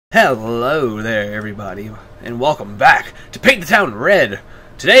Hello there, everybody, and welcome back to Paint the Town Red.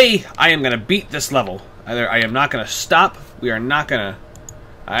 Today, I am going to beat this level. I am not going to stop. I'm not going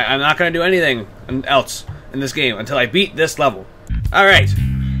to do anything else in this game until I beat this level. Alright,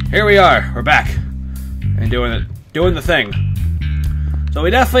 here we are. We're back. And doing the thing. So we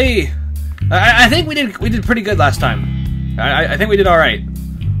definitely... I think we did pretty good last time. I think we did alright.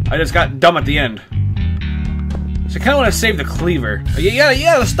 I just got dumb at the end. So I kind of want to save the cleaver.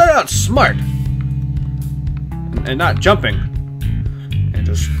 Yeah, let's start out smart. And not jumping. And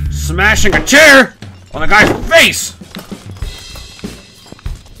just smashing a chair on the guy's face!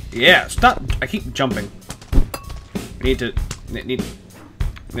 Yeah, stop. I keep jumping.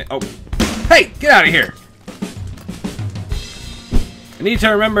 Oh. Hey, get out of here! I need to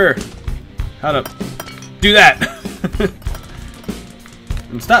remember how to do that.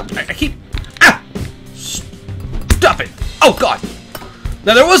 And stop. I keep... Stop it! Oh god!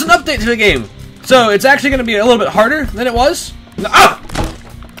 Now there was an update to the game, so it's actually going to be a little bit harder than it was. Ah!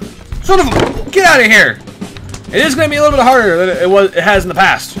 Son of a... Get out of here! It is going to be a little bit harder than it has in the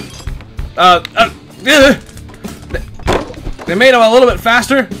past. They made them a little bit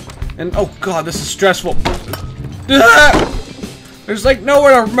faster, and oh god, this is stressful. There's like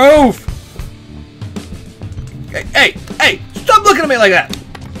nowhere to move. Hey! Stop looking at me like that!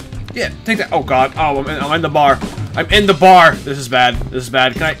 Yeah, take that. Oh god. Oh, I'm in the bar. I'm in the bar. This is bad. This is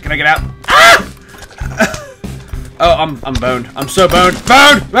bad. Can I get out? Ah! Oh, I'm boned. I'm so boned.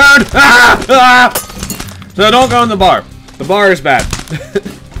 Boned! Ah! So don't go in the bar. The bar is bad.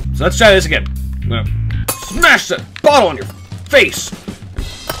 So let's try this again. I'm gonna smash that bottle on your face.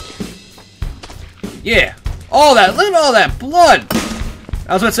 Yeah. All that. Look at all that blood.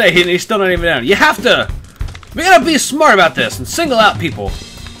 I was about to say, he's still not even down. You have to... We gotta be smart about this and single out people.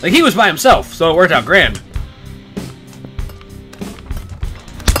 Like, he was by himself, so it worked out grand.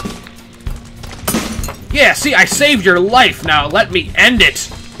 Yeah, see, I saved your life. Now, let me end it.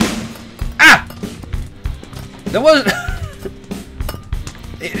 Ah! That wasn't...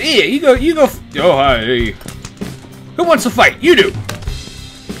 Yeah, you go... Oh, hi. Who wants to fight? You do.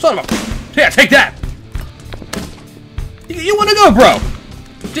 Son of a... Yeah, take that. You want to go, bro?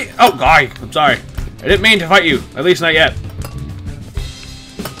 Oh, guy. I'm sorry. I didn't mean to fight you. At least not yet.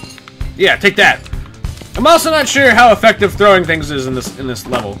 Yeah, take that. I'm also not sure how effective throwing things is in this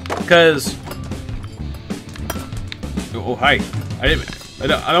level, because... Oh, hi. I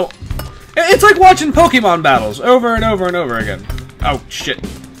don't... It's like watching Pokemon battles over and over and over again. Oh, shit.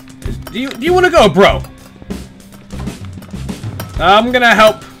 Do you want to go, bro? I'm gonna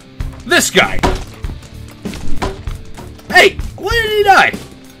help this guy. Hey, why did he die?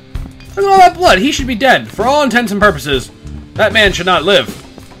 Look at all that blood. He should be dead. For all intents and purposes, that man should not live.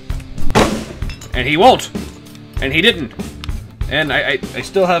 And he won't. And he didn't. And I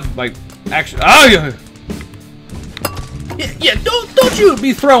still have my action. Oh yeah. Yeah, don't you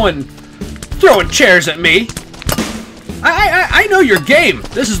be throwing chairs at me. I know your game.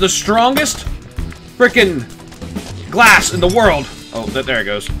 This is the strongest frickin' glass in the world. Oh, there it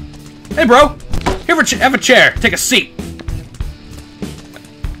goes. Hey, bro. Have a chair. Take a seat.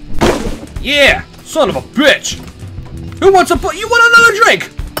 Yeah, son of a bitch. Who wants to put... You want another drink?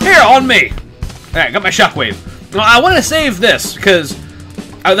 Here, on me. Alright, got my shockwave. Well, I want to save this, because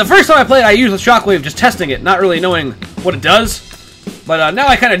the first time I played, I used the shockwave just testing it, not really knowing what it does. But now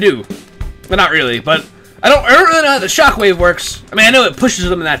I kind of do. But not really, but I don't really know how the shockwave works. I mean, I know it pushes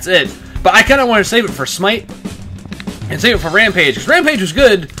them and that's it. But I kind of want to save it for Smite and save it for Rampage, because Rampage was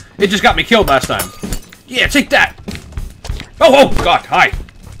good, it just got me killed last time. Yeah, take that. Oh, God, hi.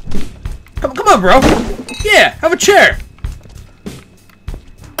 Come on, bro. Yeah, have a chair.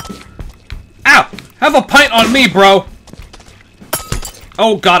 Ow! Have a pint on me, bro!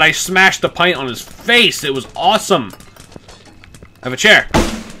 Oh god, I smashed the pint on his face. It was awesome. Have a chair.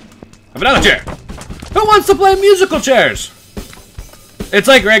 Have another chair. Who wants to play musical chairs? It's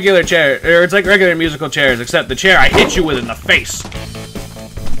like regular it's like regular musical chairs, except the chair I hit you with in the face.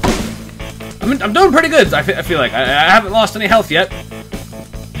 I'm doing pretty good, I feel like. I haven't lost any health yet.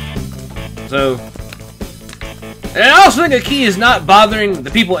 So... And I also think the key is not bothering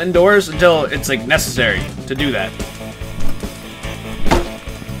the people indoors until it's, like, necessary to do that.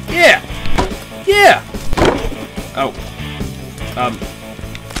 Yeah! Yeah! Oh.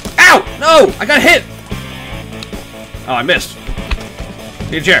 Ow! No! I got hit! Oh, I missed.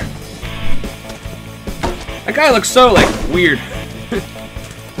 Need a chair. That guy looks so, like, weird.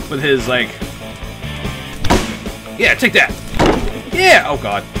 With his, like... Yeah, take that! Yeah! Oh,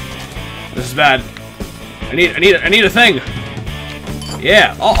 God. This is bad. I need a thing.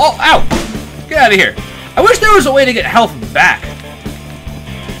 Yeah. Oh, ow! Get out of here. I wish there was a way to get health back.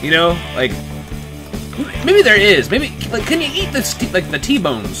 You know, like maybe there is. Maybe like can you eat this like the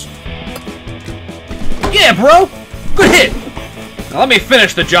T-bones? Yeah, bro. Good hit. Now let me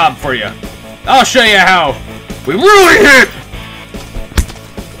finish the job for you. I'll show you how we really hit.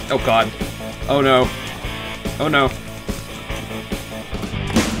 Oh God. Oh no. Oh no.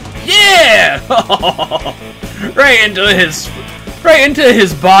 Yeah! right into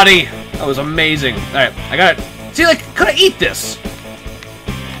his body. That was amazing. All right, I got it. See, like, could I eat this?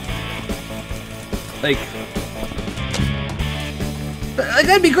 Like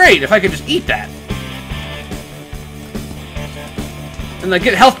that'd be great if I could just eat that and like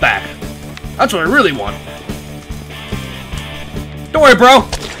get health back. That's what I really want. Don't worry, bro.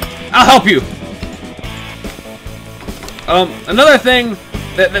 I'll help you. Another thing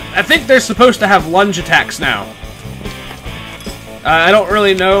that I think they're supposed to have lunge attacks now. I don't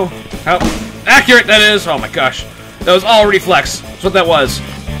really know how accurate that is. Oh my gosh, that was all reflex. That's what that was.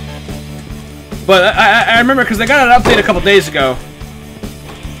 But I remember because they got an update a couple days ago.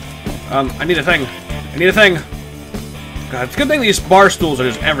 I need a thing. I need a thing. God, it's a good thing these bar stools are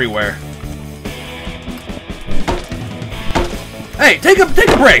just everywhere. Hey, take a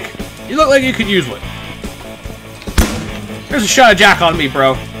break. You look like you could use one. There's a shot of Jack on me,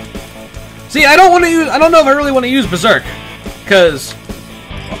 bro. See, I don't know if I really want to use Berserk, because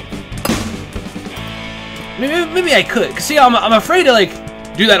maybe I could. Cause see, I'm afraid to like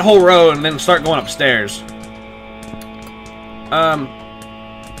do that whole row and then start going upstairs.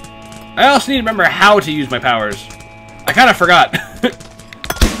 I also need to remember how to use my powers. I kind of forgot.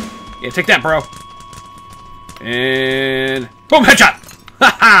 Yeah, take that, bro. And boom, headshot.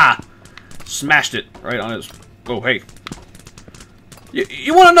 Ha ha! Smashed it right on his. Oh, hey.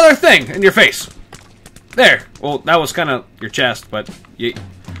 You want another thing in your face? There. Well, that was kind of your chest, but you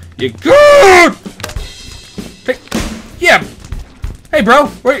good. Yeah. Hey, bro.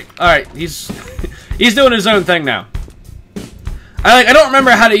 Wait. All right. He's doing his own thing now. I don't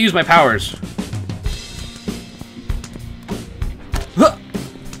remember how to use my powers. Huh.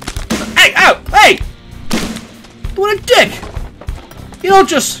 Hey! Ow! Hey! What a dick! You don't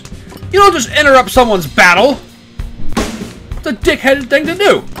just interrupt someone's battle. It's a dick-headed thing to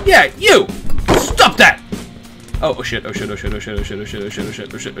do. Yeah, you! Stop that! Oh shit, oh shit, oh shit, oh shit, oh shit, oh shit, oh shit, oh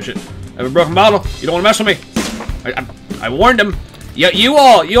shit, oh shit, oh shit. I have a broken bottle. You don't want to mess with me. I warned him. Yeah, you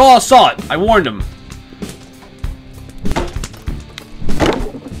all saw it. I warned him.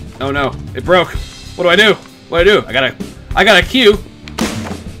 Oh no, it broke. What do I do? What do I do? I got a Q.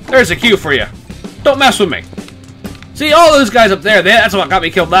 There's a Q for you. Don't mess with me. See, all those guys up there, that's what got me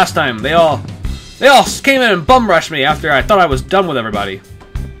killed last time. They all came in and bum rushed me after I thought I was done with everybody.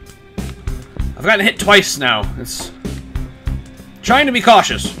 I've gotten hit twice now. It's trying to be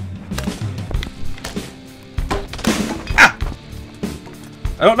cautious. Ah!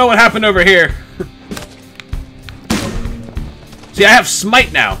 I don't know what happened over here. See, I have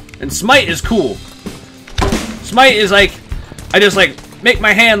Smite now, and Smite is cool. Smite is like, I just like make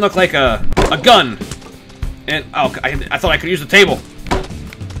my hand look like a gun. And oh, I thought I could use the table.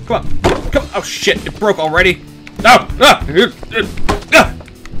 Come on, come on. Oh shit, it broke already. No,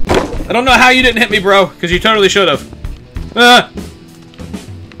 I don't know how you didn't hit me, bro, because you totally should have.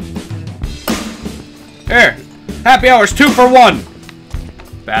 Here, happy hours 2 for 1.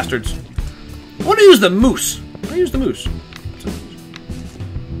 Bastards. I want to use the moose. I want to use the moose.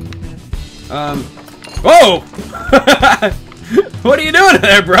 Whoa! What are you doing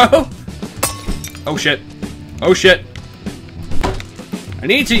there, bro? Oh shit. Oh shit. I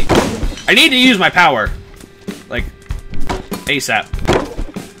need to use my power. Like ASAP.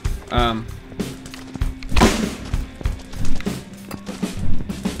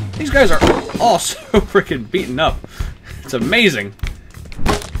 These guys are all so freaking beaten up. It's amazing.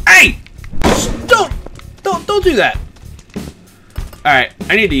 Hey! Don't do that. Alright,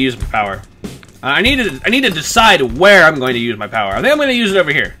 I need to use my power. I need to decide where I'm going to use my power. I think I'm going to use it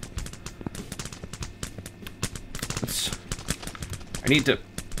over here. I need to.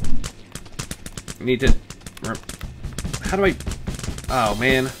 How do I? Oh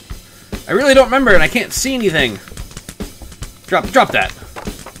man, I really don't remember, and I can't see anything. Drop that.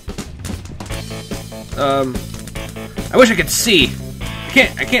 I wish I could see.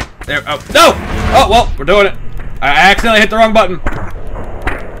 I can't. There. Oh no! Oh well, we're doing it. I accidentally hit the wrong button.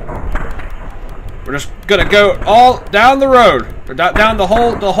 We're just gonna go all down the road, or down the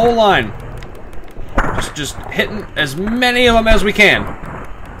whole line. Just hitting as many of them as we can.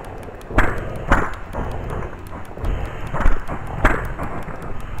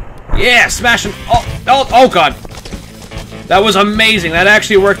 Yeah, smashing. Oh god, that was amazing. That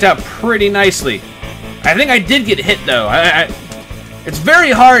actually worked out pretty nicely. I think I did get hit though. It's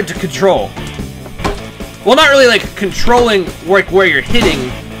very hard to control. Well, not really like controlling where you're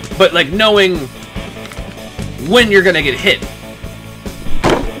hitting, but like knowing when you're gonna get hit.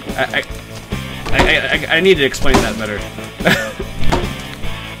 I need to explain that better.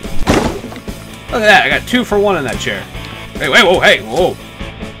 Look at that! I got 2 for 1 in that chair. Hey, wait, whoa, hey, whoa!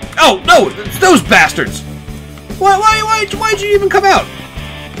 Oh no! It's those bastards! Why'd you even come out?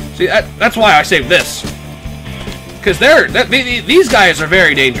 See, that's why I saved this. Because these guys are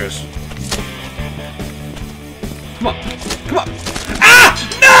very dangerous. Come on. Come on. Ah!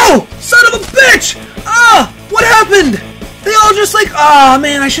 No! Son of a bitch! Ah! What happened? They all just like, ah, oh,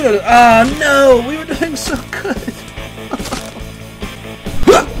 man, I should have, ah, oh, no, we were doing so good.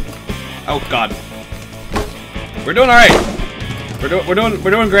 Oh, God. We're doing all right. We're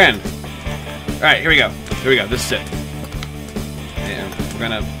doing grand. All right, here we go. Here we go. This is it. And we're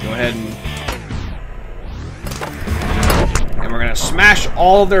gonna go ahead and we're gonna smash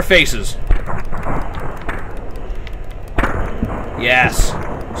all of their faces. Yes.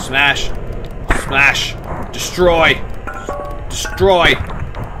 Smash. Smash. Destroy. Destroy.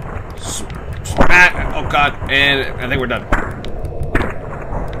 Smash. Oh God. And I think we're done.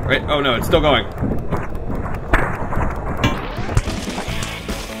 Right? Oh no, it's still going.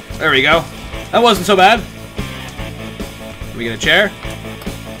 There we go. That wasn't so bad. Let me get a chair.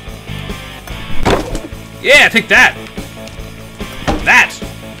 Yeah, take that. That.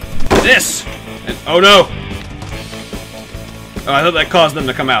 This. And oh no. Oh, I thought that caused them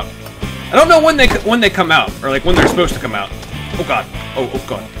to come out. I don't know when they come out, or like when they're supposed to come out. Oh God. Oh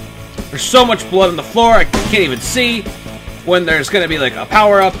God. There's so much blood on the floor, I can't even see when there's gonna be like a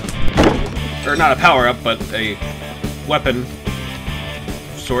power-up. Or not a power-up, but a weapon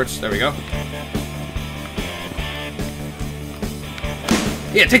of sorts. There we go.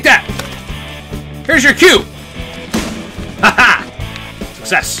 Yeah, take that! Here's your cue! Haha!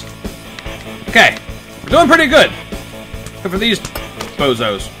 Success. Okay. We're doing pretty good. Except for these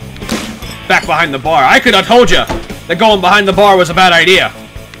bozos. Back behind the bar. I could have told you that going behind the bar was a bad idea.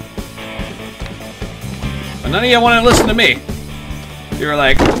 But none of you want to listen to me. You're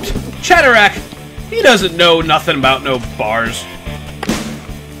like, Chatterack, he doesn't know nothing about no bars.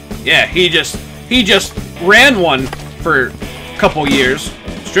 Yeah, he just ran one for a couple years.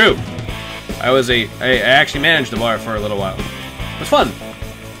 It's true. I actually managed the bar for a little while. It was fun.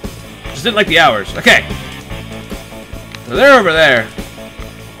 Just didn't like the hours. Okay. So they're over there.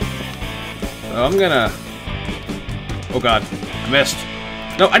 So I'm gonna... Oh God. I missed.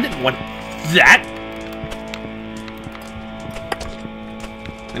 No, I didn't want that.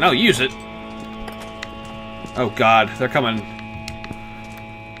 And I'll use it. Oh God, they're coming.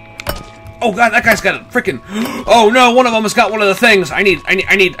 Oh God, that guy's got a freaking... Oh no, one of them has got one of the things. I need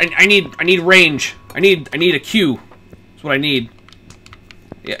range. I need a Q. That's what I need.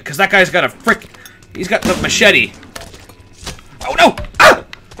 Yeah, because that guy's got a frick... He's got the machete. Oh no! Ah!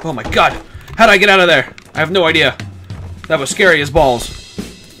 Oh my God. How'd I get out of there? I have no idea. That was scary as balls.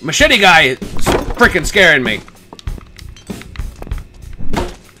 Machete guy is freaking scaring me.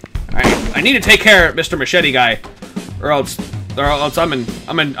 Alright, I need to take care of Mr. Machete guy. Or else I'm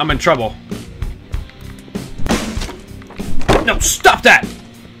in trouble. No, stop that!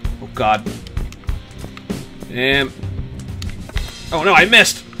 Oh God. Oh no, I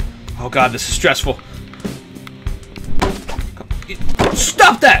missed! Oh God, this is stressful.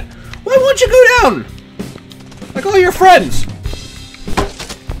 Stop that! Why won't you go down? Like all your friends.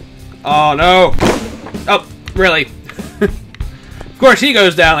 Oh no. Oh, really? Of course he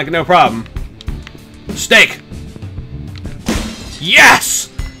goes down like no problem. Steak. Yes!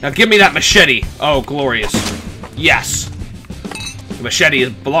 Now give me that machete. Oh, glorious. Yes. The machete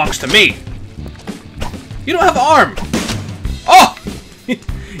belongs to me. You don't have an arm. Oh! You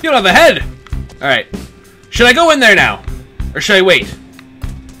don't have a head. Alright. Should I go in there now? Or should I wait?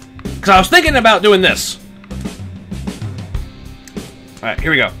 Because I was thinking about doing this. Alright,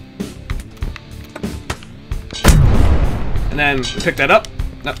 here we go. And then we pick that up.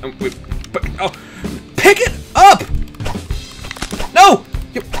 No, oh, pick it up! No!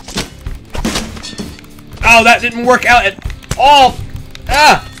 Oh, that didn't work out at all.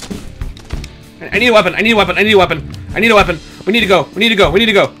 Ah! I need a weapon. I need a weapon. I need a weapon. I need a weapon. We need to go. We need to go. We need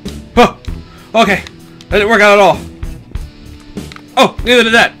to go. Oh, okay. That didn't work out at all. Oh, neither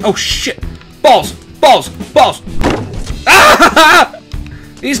did that. Oh shit! Balls! Balls! Balls! Ah!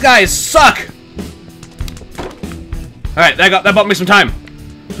 These guys suck. All right, that bought me some time,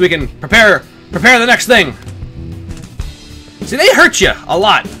 so we can prepare the next thing. See, they hurt you a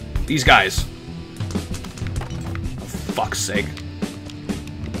lot. These guys. For fuck's sake!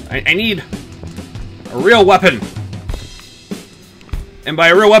 I need a real weapon. And by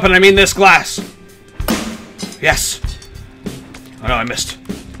a real weapon, I mean this glass. Yes. Oh no, I missed.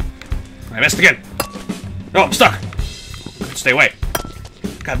 I missed again. No, I'm stuck. Stay away.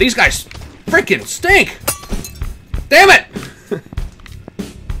 God, these guys freaking stink. Damn it!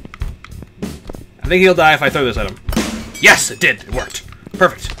 I think he'll die if I throw this at him. Yes, it did. It worked.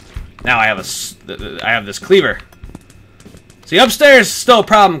 Perfect. Now I have this cleaver. See, upstairs is still a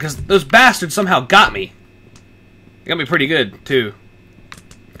problem because those bastards somehow got me. They got me pretty good too.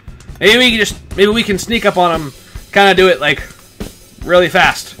 Maybe we can sneak up on them, kind of do it like really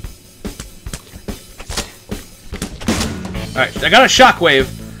fast. All right, I got a shockwave.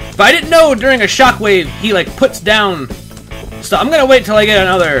 But I didn't know during a shockwave he like puts down stuff. I'm gonna wait till I get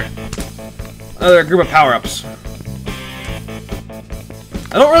another group of power-ups.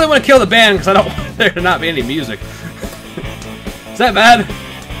 I don't really want to kill the band because I don't want there to not be any music. Is that bad?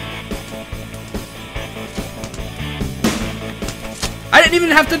 I didn't even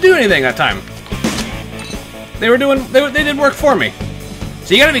have to do anything that time. They did work for me.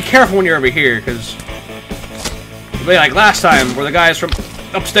 So you gotta be careful when you're over here, because like last time where the guys from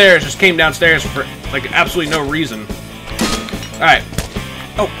upstairs just came downstairs for like absolutely no reason. Alright.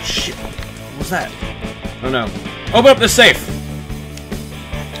 Oh shit. What was that? Oh no. Open up this safe.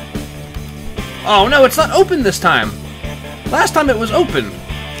 Oh no, it's not open this time. Last time it was open.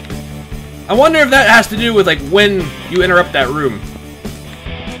 I wonder if that has to do with like when you interrupt that room.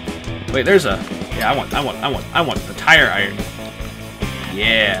 Wait, there's a... Yeah, I want the tire iron.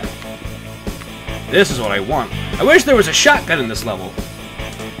 Yeah. This is what I want. I wish there was a shotgun in this level.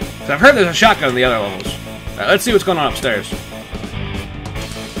 Because I've heard there's a shotgun in the other levels. Alright, let's see what's going on upstairs.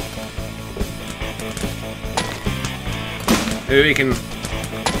 Maybe we can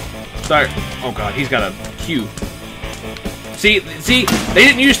start... Oh god, he's got a Q. See, they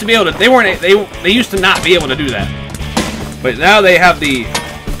didn't used to be able to... They used to not be able to do that. But now they have the...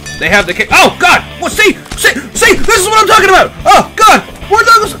 Oh god! What? See! This is what I'm talking about! Oh god!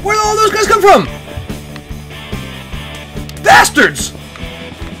 Where'd all those guys come from? Bastards!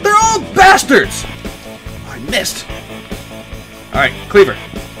 They're all bastards! Oh, I missed. Alright, cleaver.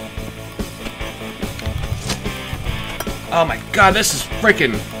 Oh my god, this is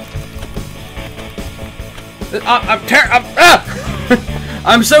freaking...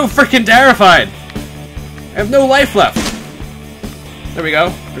 I'm so freaking terrified! I have no life left. There we go.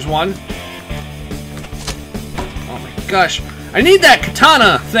 There's one. Oh my gosh. I need that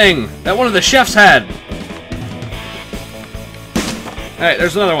katana thing that one of the chefs had. Alright,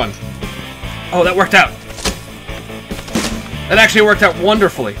 there's another one. Oh, that worked out. That actually worked out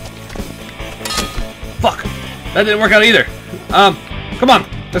wonderfully. Fuck. That didn't work out either. Come on.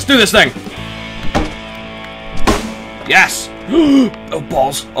 Let's do this thing. Yes. Oh,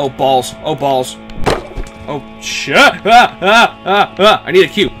 balls. Oh, balls. Oh, balls. Oh, shit. I need a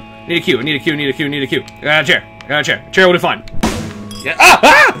Q. I need a Q. I need a Q. I need a Q. I need a Q. I got a chair. I got a chair. A chair will do fine. Yeah.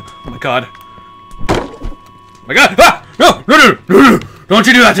 Oh my god. Oh my god. No. Don't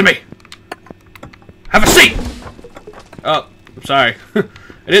you do that to me. Have a seat. Oh, I'm sorry. I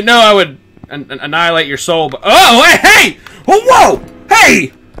didn't know I would annihilate your soul, but... Oh, hey! Oh, whoa!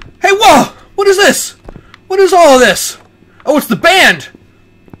 Hey! Hey, whoa! What is this? What is all of this? Oh, it's the band!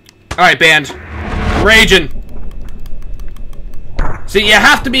 Alright, band. I'm raging. See, you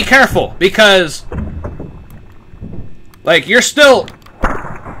have to be careful, because... Like, you're still...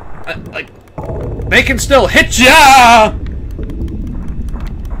 like... They can still hit ya!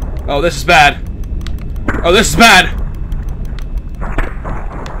 Oh, this is bad. Oh, this is bad.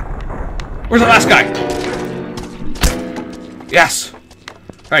 Where's the last guy? Yes.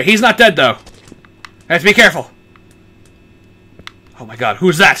 Alright, he's not dead, though. I have to be careful. Oh my god,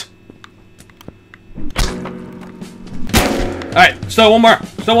 who's that? Alright, still one more.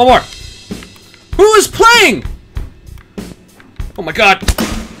 Still one more. Who is playing? Oh my god.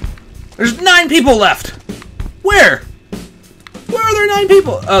 There's 9 people left. Where? Where are there 9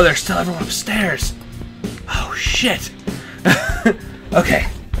 people? Oh, there's still everyone upstairs. Oh, shit. Okay.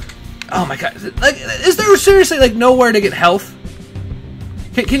 Oh my god. Like, is there seriously, like, nowhere to get health?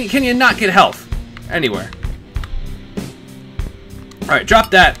 Can you not get health? Anywhere. Alright,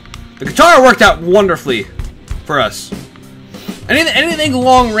 drop that. The guitar worked out wonderfully for us. Anything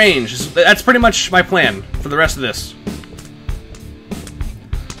long range, that's pretty much my plan for the rest of this.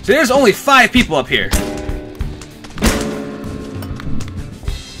 See, there's only 5 people up here.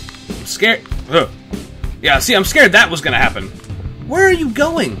 I'm scared. Ugh. Yeah, see, I'm scared that was gonna happen. Where are you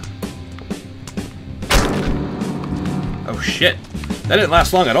going? Oh shit. That didn't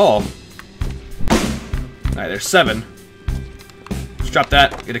last long at all. Alright, there's 7. Let's drop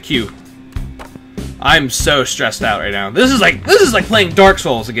that, get a Q. I'm so stressed out right now. This is like playing Dark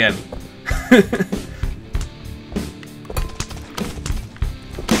Souls again.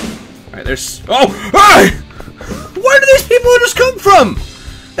 Alright, there's... Oh! Hey! Where do these people just come from?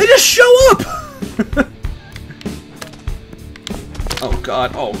 They just show up! Oh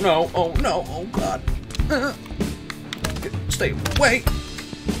god, oh no, oh no, oh god. Stay away.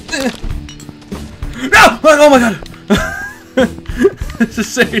 No! Oh my god! This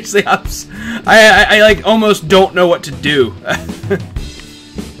is seriously, I like almost don't know what to do.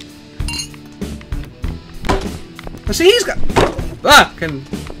 See, he's got... Ah!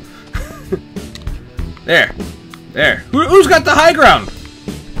 There. There. Who's got the high ground?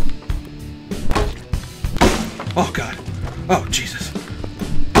 Oh, God. Oh, Jesus.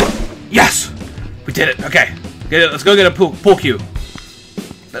 Yes! We did it. Okay. Get it. Let's go get a pool cue.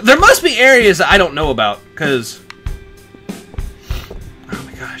 There must be areas that I don't know about, because... Oh,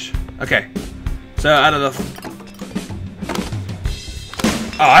 my gosh. Okay. So, out of the...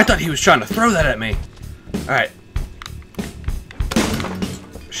 Oh, I thought he was trying to throw that at me. Alright.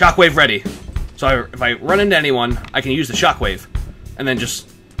 Shockwave ready. So if I run into anyone, I can use the shockwave, and then just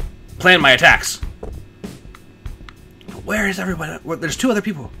plan my attacks. Where is everybody? There's 2 other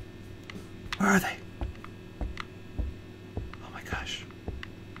people. Where are they? Oh my gosh.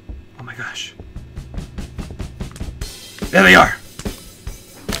 Oh my gosh. There they are.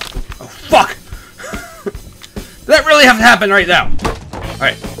 Oh fuck! Did that really have to happen right now?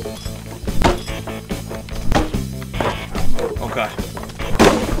 Alright. Oh god.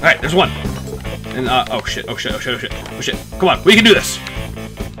 Alright, there's one. And, oh shit, oh shit, oh shit, oh shit, oh shit. Come on, we can do this!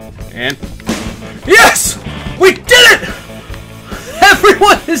 And... Yes! We did it!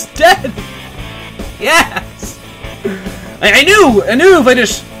 Everyone is dead! Yes! I knew if I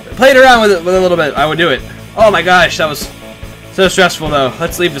just played around with it a little bit, I would do it. Oh my gosh, that was so stressful though.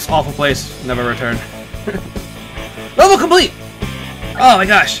 Let's leave this awful place, never return. Level complete! Oh my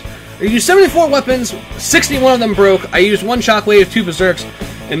gosh. I used 74 weapons, 61 of them broke. I used 1 shockwave, 2 berserks,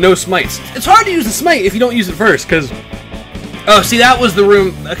 and no smites. It's hard to use the smite if you don't use it first, because... Oh, see, that was the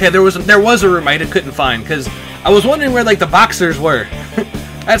room... Okay, there was a room I couldn't find, because I was wondering where, like, the boxers were.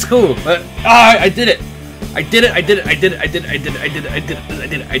 That's cool, but... Oh, I did it! I did it, I did it, I did it, I did it, I did it, I did it, I did it, I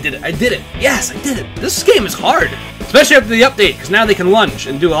did it, I did it, I did it! Yes, I did it! This game is hard! Especially after the update, because now they can lunge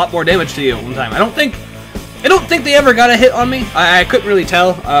and do a lot more damage to you at one time. I don't think they ever got a hit on me. I couldn't really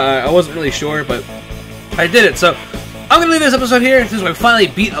tell. I wasn't really sure, but I did it, so... I'm going to leave this episode here. This is when I finally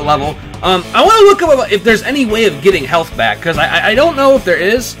beat a level. I want to look up if there's any way of getting health back, because I don't know if there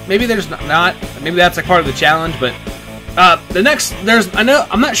is. Maybe there's not. Maybe that's like part of the challenge, but the next, I'm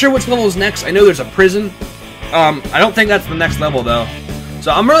not sure which level is next. I know there's a prison. I don't think that's the next level, though.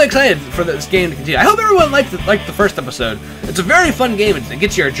 So I'm really excited for this game to continue. I hope everyone liked the first episode. It's a very fun game. It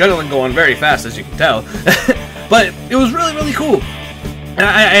gets your adrenaline going very fast, as you can tell. But it was really, really cool. And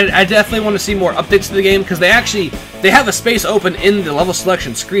I definitely want to see more updates to the game, because they have a space open in the level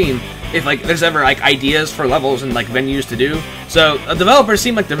selection screen if like there's ever like ideas for levels and like venues to do. So developers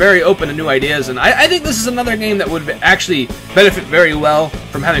seem like they're very open to new ideas, and I think this is another game that would actually benefit very well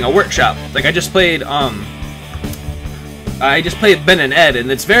from having a workshop. Like I just played Ben and Ed, and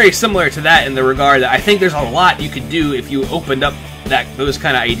it's very similar to that in the regard that I think there's a lot you could do if you opened up those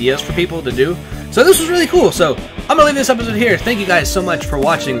kind of ideas for people to do. So this was really cool. So I'm gonna leave this episode here. Thank you guys so much for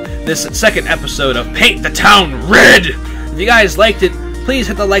watching this second episode of Paint the Town Red. If you guys liked it, please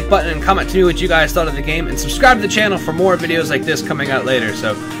hit the like button and comment to me what you guys thought of the game, and subscribe to the channel for more videos like this coming out later.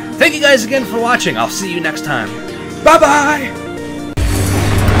 So thank you guys again for watching. I'll see you next time. Bye bye.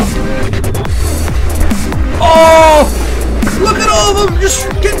 Oh, look at all of them just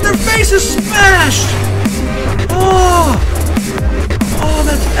getting their faces smashed. Oh,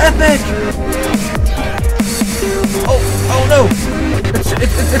 that's epic. Oh no!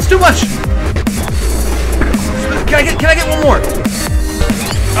 It's too much! Can I get one more?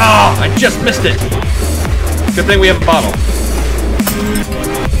 Oh, I just missed it. Good thing we have a bottle.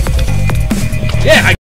 Yeah,